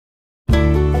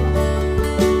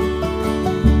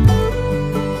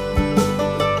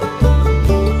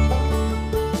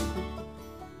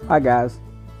Hi guys,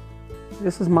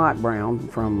 this is Mike Brown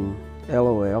from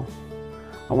LOL.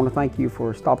 I want to thank you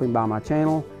for stopping by my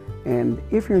channel, and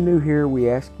if you're new here, we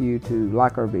ask you to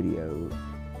like our video.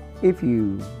 If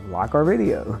you like our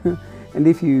video, and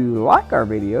if you like our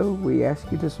video, we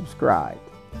ask you to subscribe.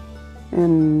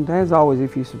 And as always,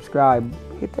 if you subscribe,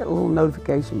 hit that little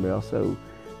notification bell so you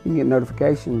can get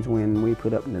notifications when we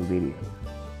put up new videos.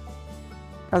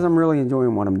 Guys, I'm really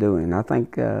enjoying what I'm doing. I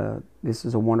think this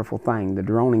is a wonderful thing, the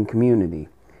droning community,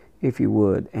 if you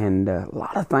would, and a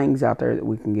lot of things out there that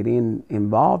we can get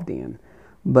involved in.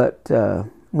 But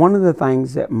one of the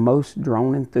things that most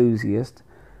drone enthusiasts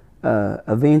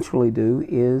eventually do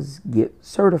is get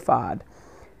certified.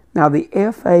 Now, the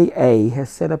FAA has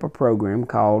set up a program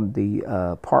called the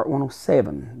Part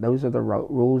 107. Those are the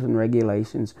rules and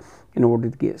regulations in order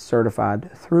to get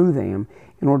certified through them,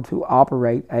 in order to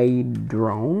operate a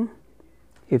drone,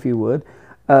 if you would,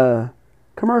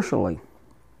 commercially.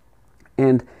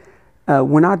 And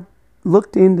when I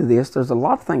looked into this, there's a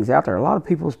lot of things out there. A lot of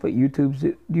people put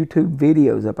YouTube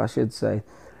videos up, I should say,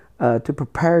 to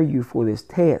prepare you for this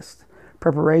test.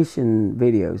 Preparation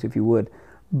videos, if you would.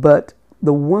 But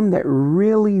the one that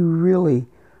really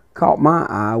caught my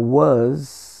eye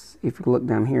was, if you look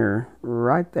down here,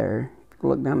 right there, if you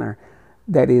look down there,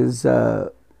 that is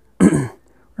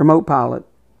Remote Pilot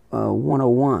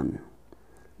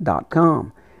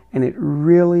 101.com. And it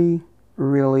really,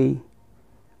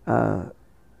 I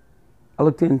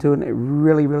looked into it, and it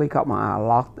really caught my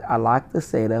eye. I liked the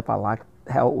setup. I liked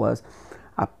how it was.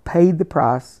 I paid the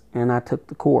price, and I took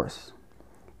the course.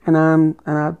 And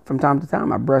I, from time to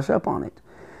time, I brush up on it.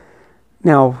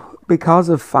 Now, because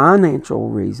of financial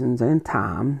reasons and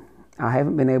time, I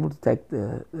haven't been able to take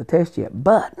the test yet.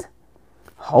 But,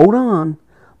 hold on,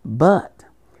 but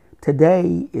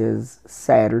today is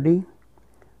Saturday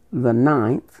the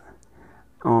 9th.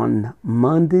 On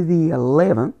Monday the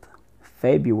 11th,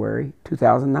 February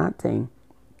 2019,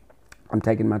 I'm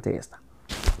taking my test.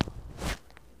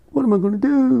 What am I going to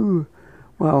do?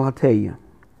 Well, I'll tell you.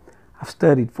 I've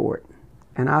studied for it,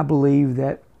 and I believe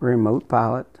that Remote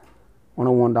Pilot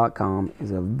 101.com is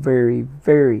a very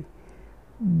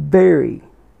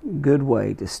good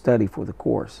way to study for the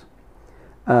course.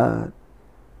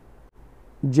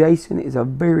 Jason is a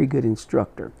very good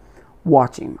instructor.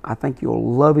 Watch him. I think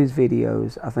you'll love his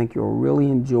videos. I think you'll really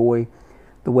enjoy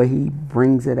the way he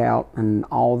brings it out and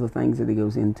all the things that he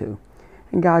goes into.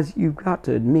 And guys, you've got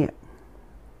to admit,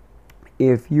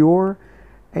 if you're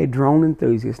a drone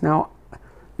enthusiast, now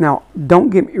don't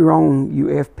get me wrong, you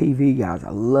FPV guys, I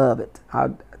love it.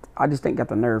 I just ain't got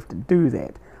the nerve to do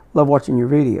that. Love watching your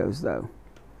videos though.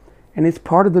 And it's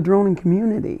part of the droning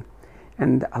community.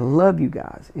 And I love you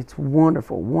guys. It's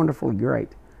wonderful, wonderfully great.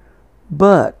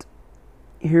 But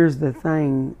here's the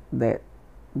thing that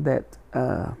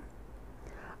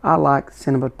I like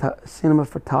cinema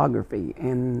photography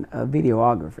and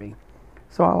videography.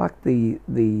 So I like the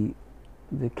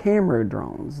camera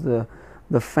drones, the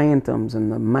Phantoms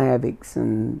and the Mavics,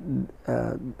 and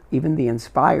even the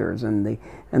Inspires and the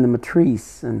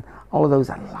Matrice and all of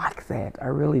those. I like that. I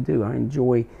really do. I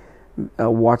enjoy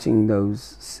watching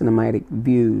those cinematic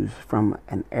views from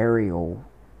an aerial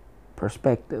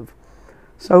perspective.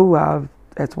 So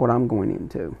that's what I'm going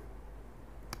into.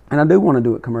 And I do want to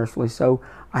do it commercially, so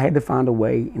I had to find a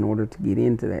way in order to get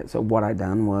into that. So what I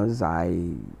done was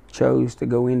I chose to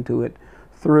go into it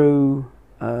through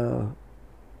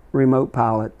Remote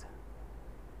Pilot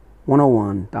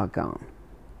 101.com.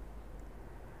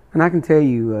 And I can tell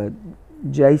you,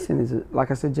 Jason is,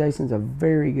 like I said, Jason's a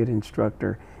very good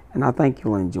instructor, and I think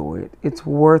you'll enjoy it. It's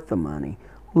worth the money.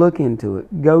 Look into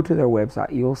it. Go to their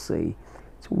website. You'll see.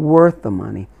 It's worth the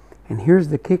money. And here's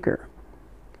the kicker.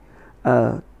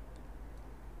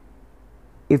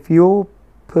 If you'll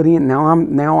put in, now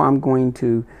I'm going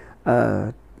to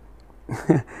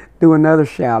do another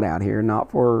shout out here,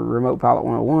 not for Remote Pilot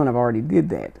 101, I've already did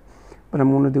that. But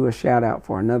I'm going to do a shout out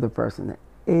for another person that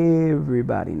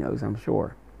everybody knows, I'm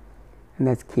sure. And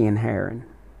that's Ken Herron.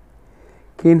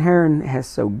 Ken Herron has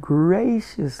so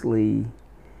graciously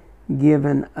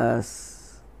given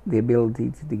us the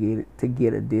ability to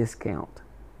get a discount.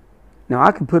 Now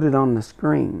I can put it on the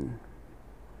screen,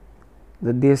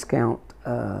 the discount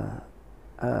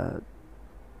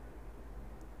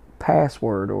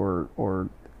password or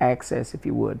access, if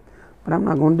you would, but I'm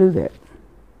not going to do that.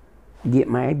 Get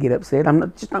mad, get upset.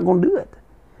 I'm just not going to do it.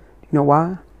 You know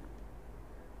why?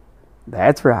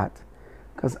 That's right,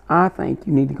 because I think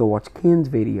you need to go watch Ken's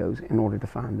videos in order to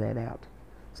find that out.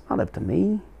 It's not up to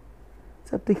me.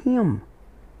 It's up to him.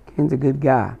 Ken's a good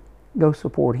guy. Go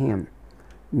support him.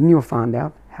 Then you'll find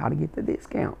out how to get the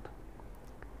discount.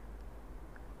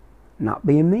 Not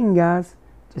being mean, guys,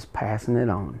 just passing it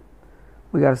on.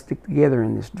 We got to stick together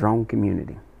in this drone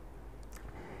community.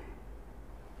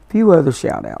 A few other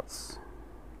shout outs.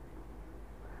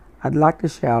 I'd like to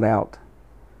shout out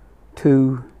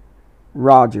to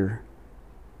Roger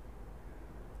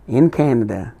in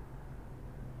Canada.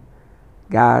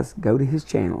 Guys, go to his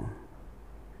channel.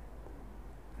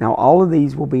 Now, all of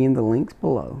these will be in the links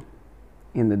below,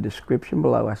 in the description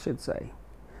below, I should say.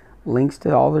 Links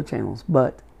to all their channels,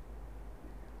 but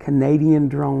Canadian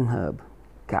Drone Hub,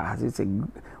 guys,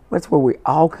 that's where we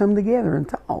all come together and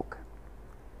talk.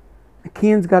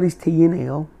 Ken's got his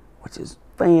T&L, which is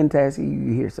fantastic.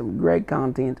 You hear some great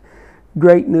content,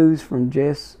 great news from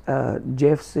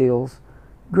Jeff Sills,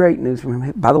 great news from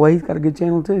him. By the way, he's got a good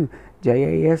channel too,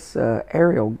 JAS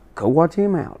Aerial. Go watch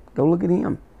him out. Go look at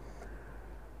him.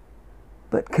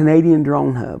 But Canadian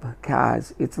Drone Hub,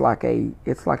 guys, it's like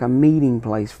a meeting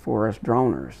place for us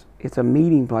droners. It's a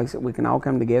meeting place that we can all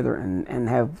come together and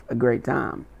have a great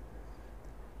time.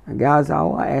 And guys,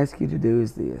 all I ask you to do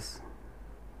is this.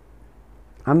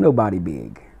 I'm nobody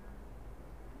big.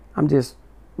 I'm just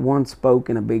one spoke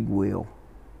in a big wheel.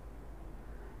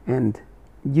 And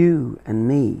you and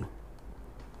me,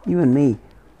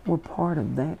 we're part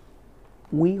of that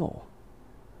wheel.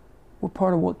 We're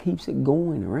part of what keeps it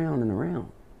going around and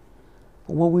around.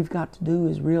 But what we've got to do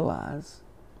is realize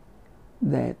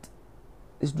that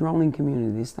this droning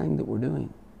community, this thing that we're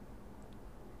doing,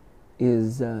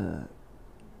 is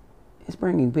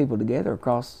bringing people together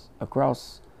across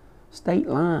state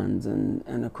lines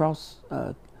and across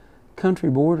country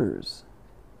borders.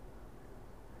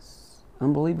 It's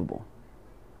unbelievable.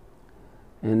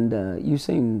 And you've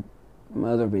seen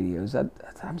my other videos.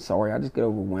 I'm sorry, I just get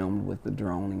overwhelmed with the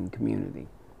droning community.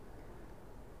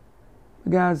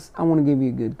 But guys, I want to give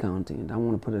you good content. I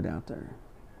want to put it out there.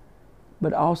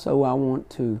 But also I want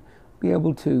to be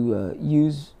able to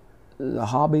use the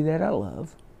hobby that I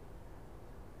love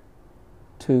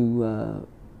to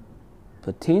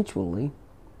potentially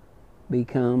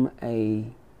become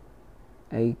a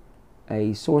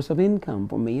source of income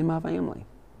for me and my family.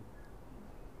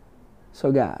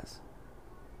 So guys,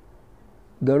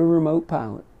 go to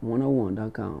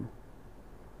remotepilot101.com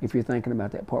if you're thinking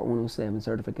about that Part 107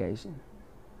 certification.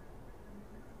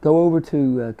 Go over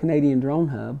to Canadian Drone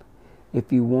Hub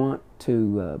if you want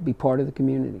to be part of the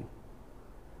community.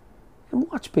 And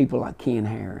watch people like Ken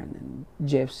Herron and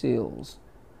Jeff Sills.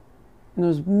 And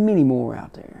there's many more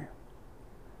out there.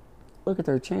 Look at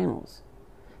their channels.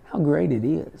 How great it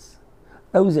is.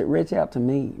 Those that reach out to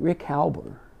me, Rick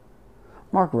Halbur,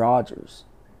 Mark Rogers,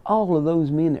 all of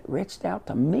those men that reached out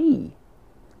to me.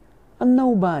 A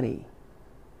nobody.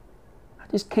 I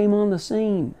just came on the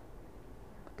scene.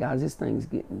 But guys, this thing's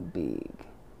getting big.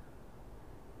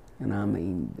 And I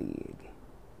mean big.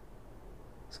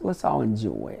 So let's all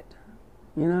enjoy it.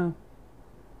 You know?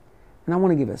 And I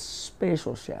want to give a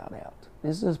special shout out.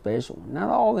 This is a special one. Not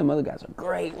all them other guys are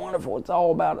great, wonderful. It's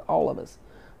all about all of us.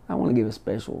 I want to give a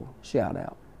special shout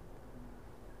out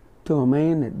to a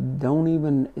man that he don't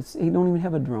even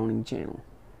have a droning channel.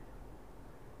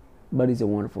 But he's a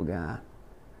wonderful guy.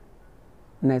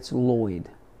 And that's Lloyd.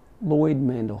 Lloyd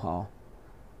Mendenhall.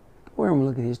 Go over and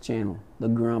look at his channel, The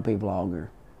Grumpy Vlogger.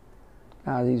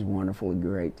 Guys, he's wonderfully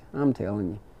great. I'm telling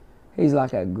you. He's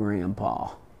like a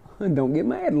grandpa. Don't get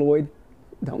mad, Lloyd.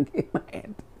 Don't get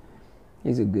mad.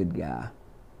 He's a good guy.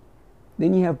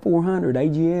 Then you have 400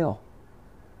 AGL.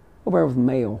 Over there with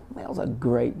Mel. Mel's a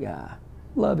great guy.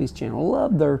 Love his channel.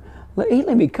 He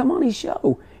let me come on his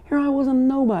show. Here I was a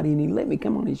nobody and he let me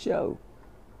come on his show.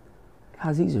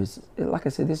 Guys, like I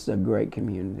said, this is a great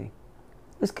community.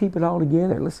 Let's keep it all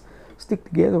together. Let's stick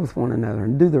together with one another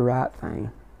and do the right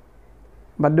thing.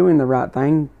 By doing the right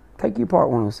thing, take your Part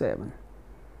 107.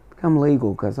 Become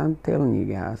legal, because I'm telling you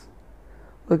guys,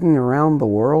 looking around the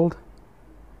world,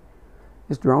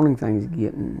 this droning thing is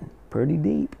getting pretty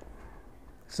deep.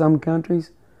 Some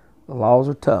countries, the laws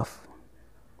are tough.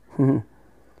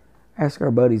 Ask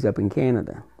our buddies up in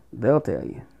Canada. They'll tell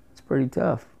you. It's pretty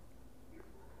tough.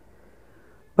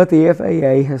 But the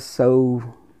FAA has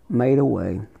so made a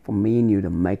way for me and you to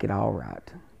make it all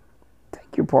right.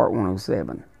 Take your Part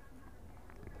 107.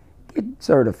 Get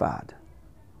certified.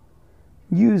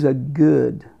 Use a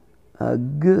good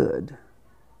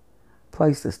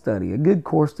place to study, a good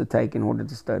course to take in order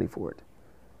to study for it.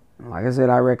 And like I said,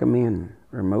 I recommend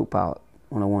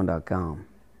remotepilot101.com.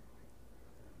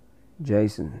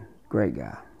 Jason, great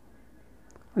guy.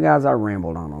 Well, guys, I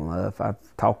rambled on enough. I've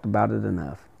talked about it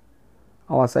enough.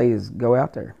 All I say is go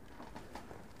out there.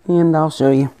 And I'll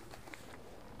show you.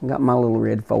 I got my little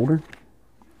red folder.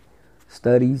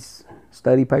 Study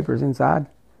papers inside.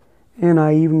 And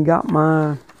I even got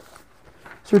my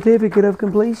certificate of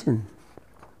completion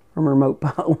from Remote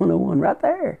Pilot 101 right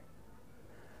there.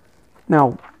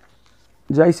 Now,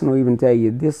 Jason will even tell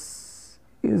you this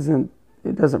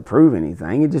it doesn't prove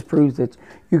anything. It just proves that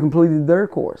you completed their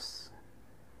course,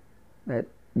 that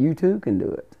you too can do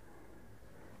it.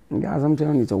 And guys, I'm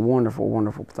telling you, it's a wonderful,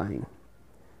 wonderful thing.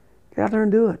 Get out there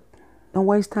and do it. Don't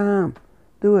waste time.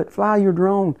 Do it. Fly your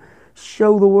drone.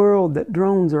 Show the world that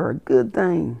drones are a good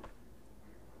thing.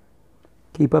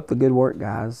 Keep up the good work,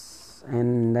 guys.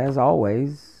 And as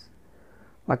always,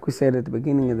 like we said at the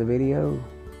beginning of the video,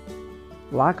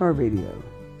 like our video,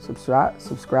 subscribe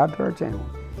to our channel,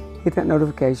 hit that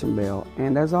notification bell,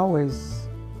 and as always,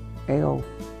 LOL.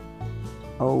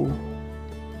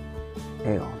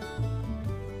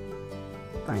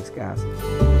 Thanks,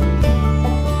 guys.